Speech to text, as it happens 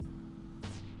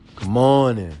Good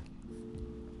morning.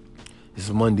 It's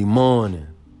Monday morning.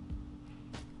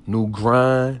 New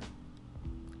grind,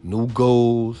 new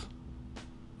goals,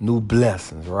 new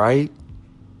blessings, right?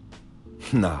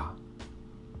 Nah,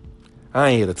 I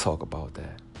ain't here to talk about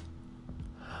that.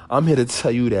 I'm here to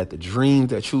tell you that the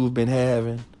dreams that you've been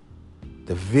having,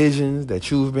 the visions that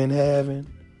you've been having,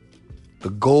 the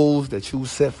goals that you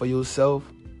set for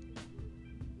yourself,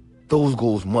 those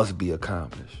goals must be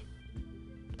accomplished.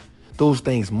 Those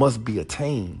things must be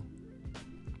attained,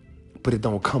 but it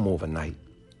don't come overnight.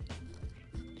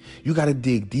 You got to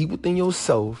dig deep within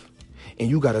yourself, and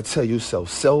you got to tell yourself,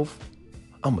 self,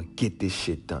 I'm going to get this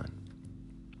shit done.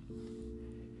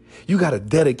 You got to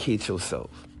dedicate yourself.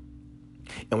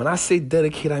 And when I say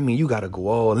dedicate, I mean you got to go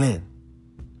all in.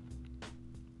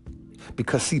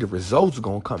 Because, see, the results are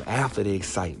going to come after the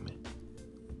excitement.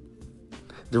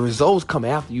 The results come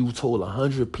after you told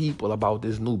 100 people about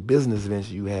this new business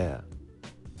venture you have.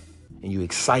 And you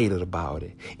excited about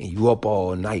it. And you up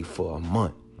all night for a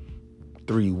month,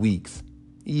 3 weeks,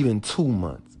 even 2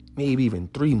 months, maybe even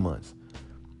 3 months.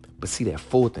 But see, that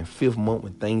 4th and 5th month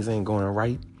when things ain't going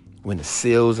right, when the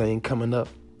sales ain't coming up,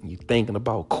 and you thinking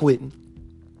about quitting,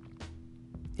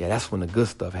 yeah, that's when the good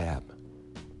stuff happens.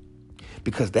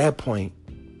 Because at that point,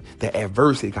 the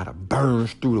adversity got to burn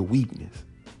through the weakness.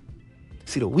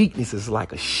 See, the weakness is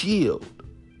like a shield.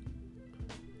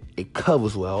 It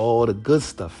covers where all the good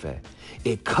stuff at.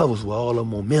 It covers where all the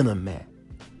momentum at.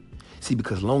 See,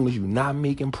 because as long as you're not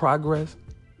making progress,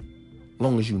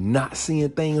 long as you're not seeing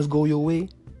things go your way,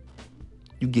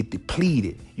 you get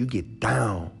depleted, you get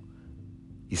down,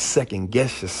 you second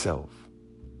guess yourself.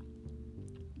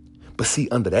 But see,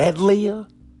 under that layer,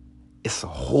 it's a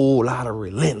whole lot of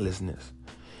relentlessness.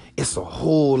 It's a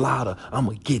whole lot of, I'm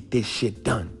going to get this shit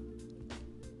done.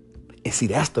 And see,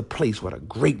 that's the place where the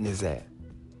greatness at.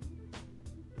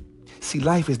 See,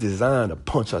 life is designed to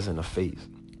punch us in the face.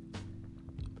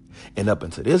 And up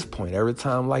until this point, every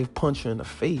time life punches you in the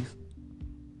face,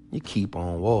 you keep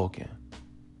on walking.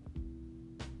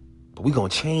 But we're going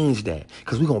to change that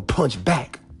because we're going to punch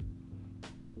back.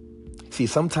 See,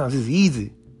 sometimes it's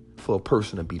easy for a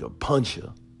person to be the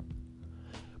puncher.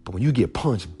 But when you get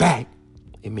punched back,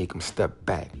 it make them step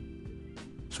back.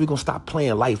 So we're going to stop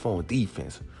playing life on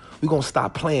defense. We're going to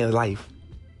stop playing life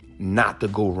not to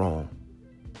go wrong.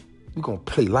 We're going to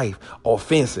play life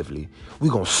offensively.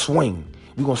 We're going to swing.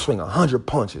 We're going to swing 100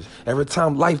 punches. Every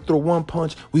time life throw 1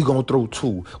 punch, we're going to throw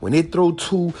 2. When it throw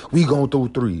 2, we're going to throw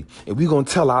 3. And we're going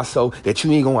to tell ourselves that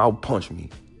you ain't going to outpunch me.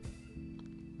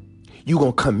 You're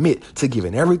going to commit to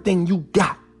giving everything you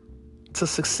got to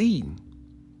succeed.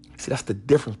 See, that's the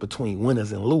difference between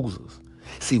winners and losers.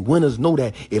 See, winners know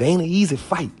that it ain't an easy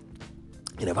fight.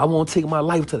 And if I want to take my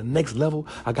life to the next level,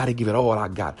 I got to give it all I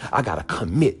got. I got to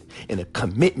commit. And a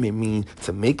commitment means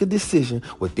to make a decision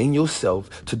within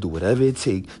yourself to do whatever it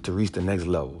takes to reach the next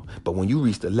level. But when you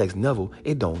reach the next level,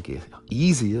 it don't get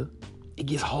easier. It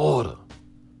gets harder.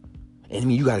 And I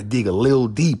mean, you got to dig a little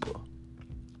deeper.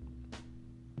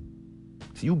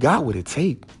 So you got what it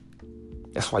takes.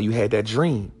 That's why you had that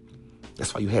dream.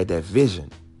 That's why you had that vision.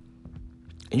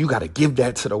 And you got to give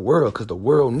that to the world because the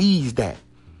world needs that.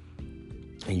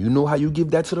 And you know how you give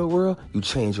that to the world? You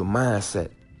change your mindset.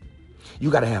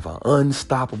 You got to have an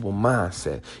unstoppable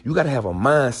mindset. You got to have a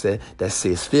mindset that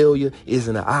says failure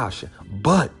isn't an option.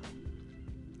 But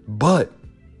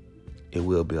it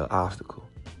will be an obstacle.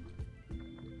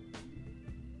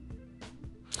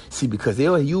 See, because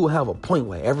you will have a point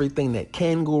where everything that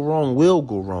can go wrong will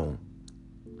go wrong.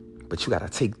 But you got to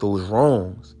take those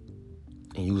wrongs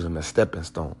and use them as stepping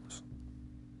stones.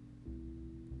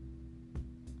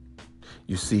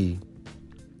 You see,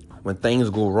 when things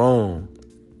go wrong,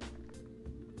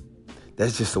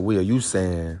 that's just a way of you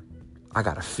saying, I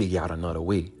got to figure out another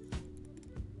way.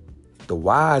 The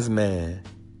wise man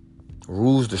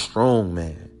rules the strong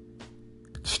man.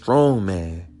 The strong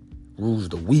man rules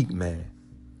the weak man.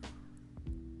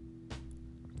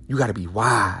 You got to be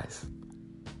wise.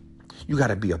 You got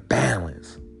to be a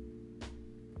balance.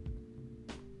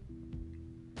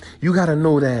 You got to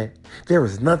know that there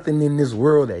is nothing in this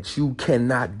world that you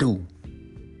cannot do.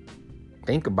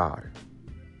 Think about it.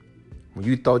 When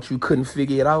you thought you couldn't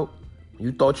figure it out, when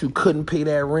you thought you couldn't pay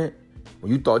that rent,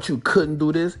 when you thought you couldn't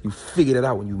do this, you figured it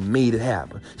out when you made it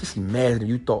happen. Just imagine if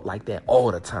you thought like that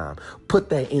all the time.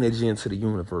 Put that energy into the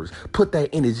universe. Put that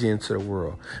energy into the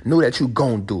world. Know that you're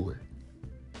going to do it.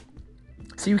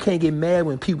 See, you can't get mad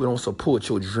when people don't support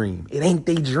your dream. It ain't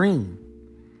their dream.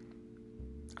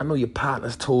 I know your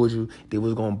partners told you they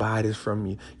was going to buy this from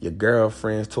you. Your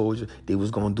girlfriends told you they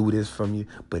was going to do this from you.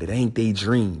 But it ain't their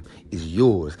dream. It's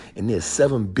yours. And there's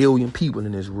 7 billion people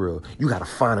in this world. You got to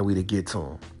find a way to get to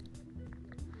them.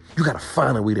 You got to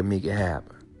find a way to make it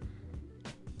happen.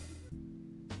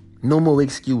 No more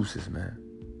excuses, man.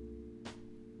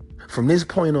 From this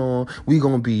point on, we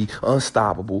going to be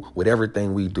unstoppable with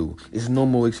everything we do. It's no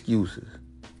more excuses.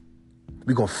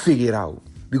 We going to figure it out.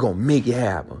 We going to make it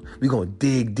happen. We going to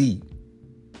dig deep.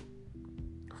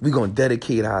 We going to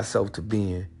dedicate ourselves to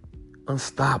being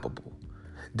unstoppable.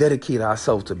 Dedicate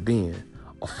ourselves to being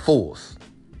a force.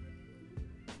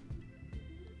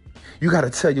 You got to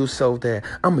tell yourself that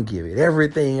I'm going to give it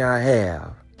everything I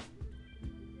have.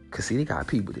 Because, see, they got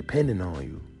people depending on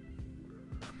you.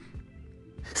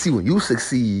 See, when you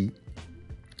succeed,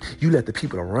 you let the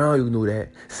people around you know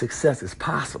that success is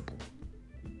possible.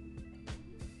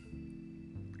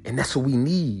 And that's what we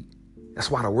need. That's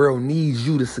why the world needs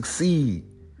you to succeed.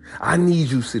 I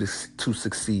need you to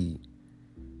succeed.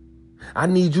 I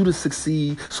need you to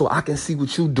succeed so I can see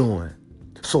what you're doing,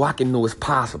 so I can know it's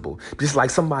possible. Just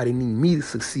like somebody need me to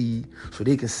succeed so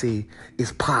they can say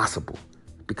it's possible.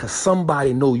 Because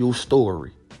somebody know your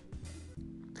story.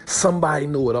 Somebody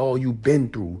know what all you've been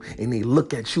through, and they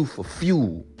look at you for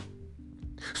fuel.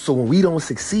 So when we don't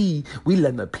succeed, we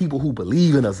letting the people who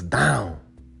believe in us down.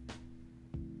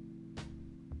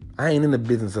 I ain't in the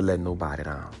business of letting nobody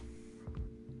down.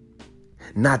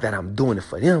 Not that I'm doing it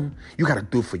for them. You got to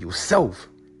do it for yourself.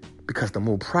 Because the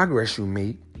more progress you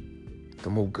make,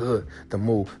 the more good, the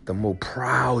more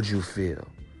proud you feel.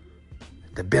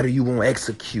 The better you won't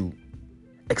execute.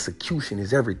 Execution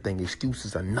is everything.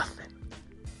 Excuses are nothing.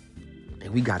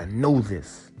 And we got to know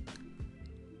this.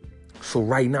 So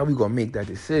right now, we're going to make that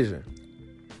decision.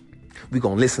 We're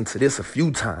going to listen to this a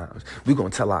few times. We're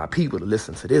going to tell our people to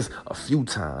listen to this a few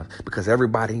times because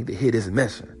everybody need to hear this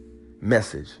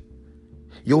message.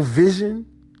 Your vision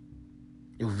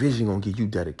going to give you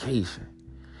dedication.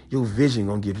 Your vision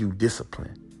going to give you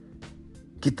discipline.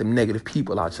 Get them negative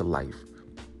people out your life.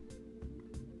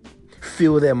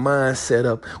 Fill their mind set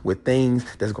up with things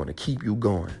that's going to keep you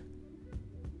going.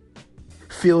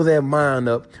 Fill their mind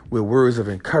up with words of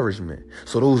encouragement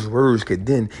so those words could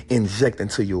then inject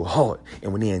into your heart.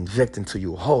 And when they inject into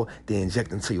your heart, they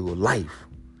inject into your life.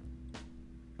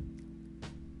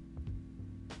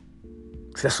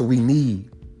 So that's what we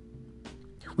need.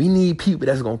 We need people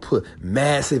that's going to put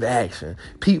massive action.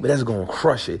 People that's going to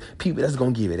crush it. People that's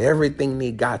going to give it everything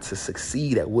they got to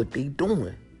succeed at what they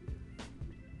doing.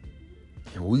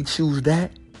 And we choose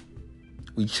that.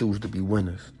 We choose to be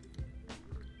winners.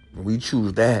 When we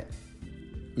choose that,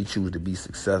 we choose to be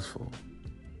successful.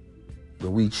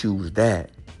 When we choose that,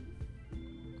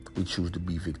 we choose to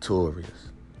be victorious.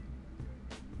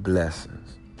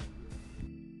 Blessings.